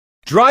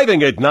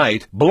Driving at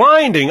night,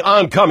 blinding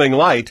oncoming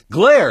light,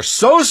 glare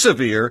so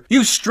severe,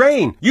 you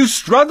strain, you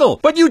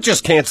struggle, but you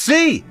just can't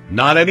see.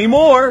 Not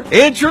anymore.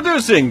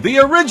 Introducing the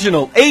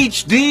original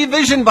HD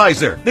Vision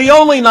Visor, the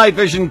only night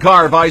vision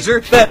car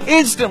visor that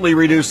instantly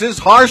reduces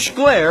harsh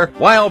glare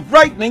while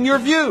brightening your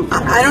view.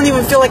 I don't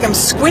even feel like I'm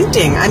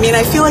squinting.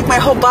 I feel like my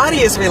whole body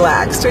is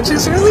relaxed, which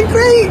is really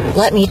great.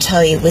 Let me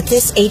tell you, with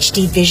this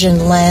HD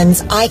Vision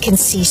lens, I can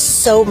see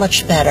so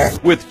much better.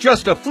 With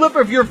just a flip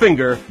of your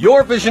finger,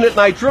 your vision at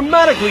night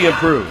dramatically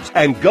improves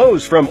and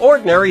goes from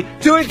ordinary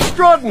to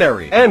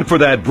extraordinary. And for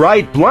that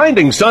bright,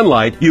 blinding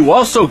sunlight, you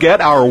also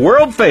get our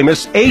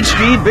world-famous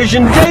HD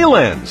Vision Day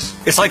Lens.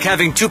 It's like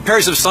having two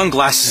pairs of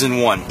sunglasses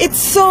in one. It's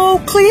so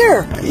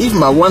clear. Even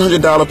my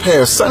 $100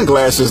 pair of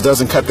sunglasses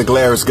doesn't cut the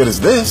glare as good as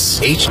this.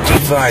 HD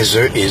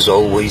Visor is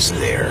always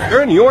there.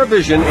 Turn your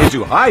vision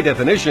into high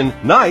definition,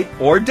 night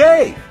or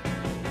day.